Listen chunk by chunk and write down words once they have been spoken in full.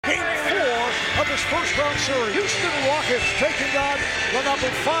of this first-round series. Houston Rockets taking on the number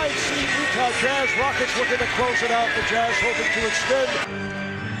 5 seed Utah Jazz. Rockets looking to close it out. The Jazz hoping to extend.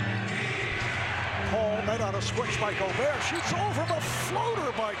 Paul made on a switch by Gobert. Shoots over the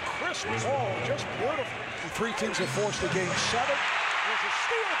floater by Chris Paul. Just beautiful. The three teams have forced the game 7. There's a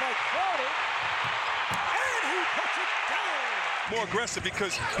steal by Crowder. And he puts it down. More aggressive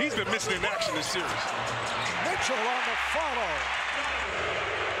because he's been missing in action this series. Mitchell on the follow.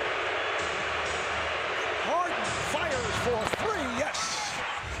 Harden fires for 3, yes.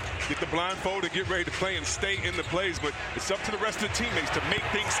 Get the blindfold and get ready to play and stay in the plays, but it's up to the rest of the teammates to make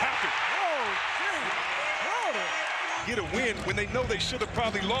things happen. Oh, get a win when they know they should have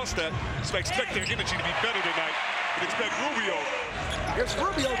probably lost that. So I expect their energy to be better tonight. And expect Rubio. Here's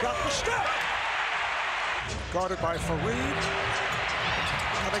Rubio got the step. Guarded by Fareed.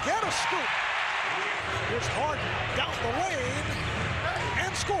 And again a scoop. Here's Harden down the lane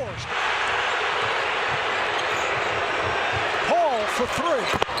and scores. Paul for 3.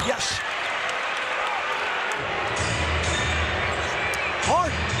 Yes.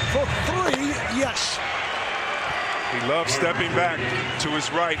 Harden for 3. Yes. He loves stepping back to his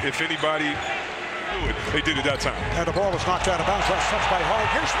right. If anybody knew it, they did it that time. And the ball is knocked out of bounds. Last touch by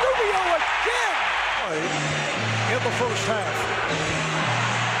Harden. Here's Rubio again. In the first half.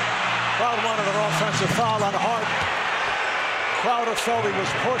 Crowd wanted an offensive foul on Harden. Crowder felt he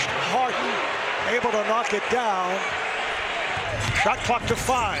was pushed. Harden able to knock it down. Shot clock to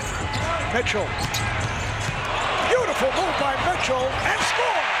 5. Mitchell. Beautiful move by Mitchell and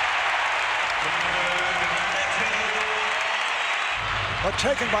score. But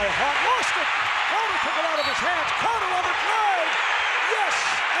taken by Harden. Lost it. Crowder took it out of his hands. Crowder on the drive. Yes,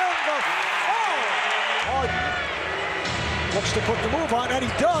 and the foul. Harden looks to put the move on, and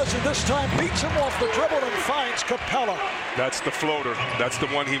he does, and this time beats him off the dribble and finds Capella. That's the floater. That's the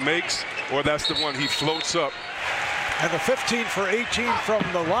one he makes, or that's the one he floats up. And the 15 for 18 from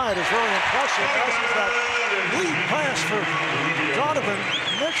the line is very impressive. This is that lead pass for Donovan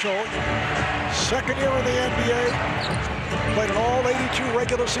Mitchell. Second year in the NBA. Played in all 82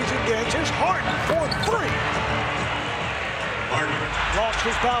 regular season games. Here's Harden for 3. Harden lost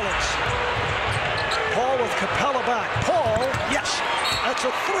his balance. Paul with Capella back. Paul, yes, that's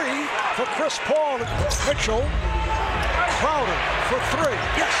a 3 for Chris Paul. Mitchell, Crowder for 3,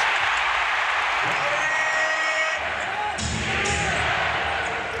 yes.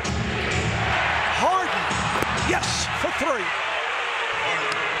 Harden, yes, for 3.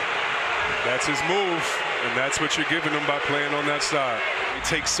 That's his move, and that's what you're giving him by playing on that side. It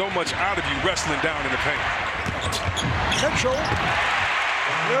takes so much out of you wrestling down in the paint. Mitchell,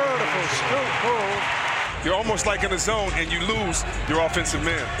 beautiful scoop move. You're almost like in a zone, and you lose your offensive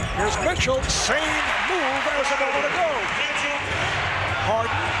man. Here's Mitchell, same move as a moment ago.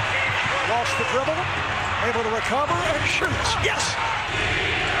 Harden lost the dribble, able to recover and shoots. Yes!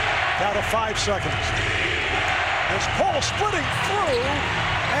 Down to 5 seconds. There's Paul splitting through,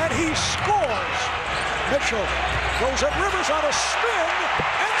 and he scores. Mitchell goes at Rivers on a spin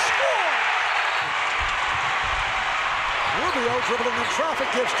and scores. Rubio dribbling in traffic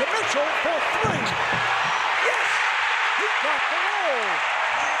gives to Mitchell for 3. Yes! He got the roll.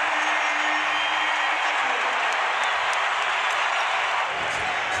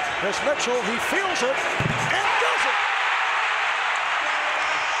 Here's Mitchell, he feels it and does it.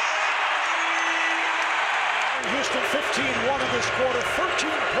 Houston 15-1 in this quarter, 13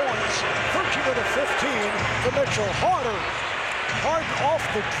 points, 13 of the 15 for Mitchell. Harden off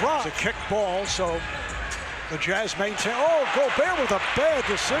the drop. It's a kick ball, so the Jazz maintain. Oh, Gobert with a bad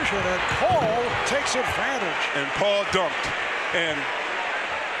decision, and Paul takes advantage. And Paul dunked, and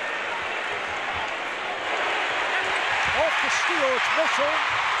off the steal, it's Mitchell.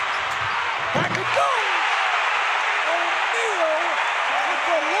 Back it goes! O'Neal with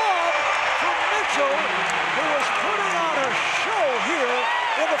the lob from Mitchell, who is putting on a show here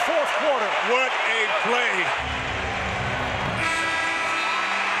in the fourth quarter. what a play.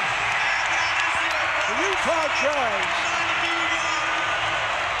 The Utah Jazz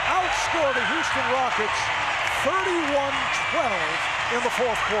outscored the Houston Rockets 31-12 in the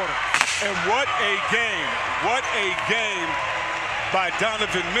fourth quarter. And what a game. What a game by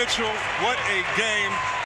Donovan Mitchell. What a game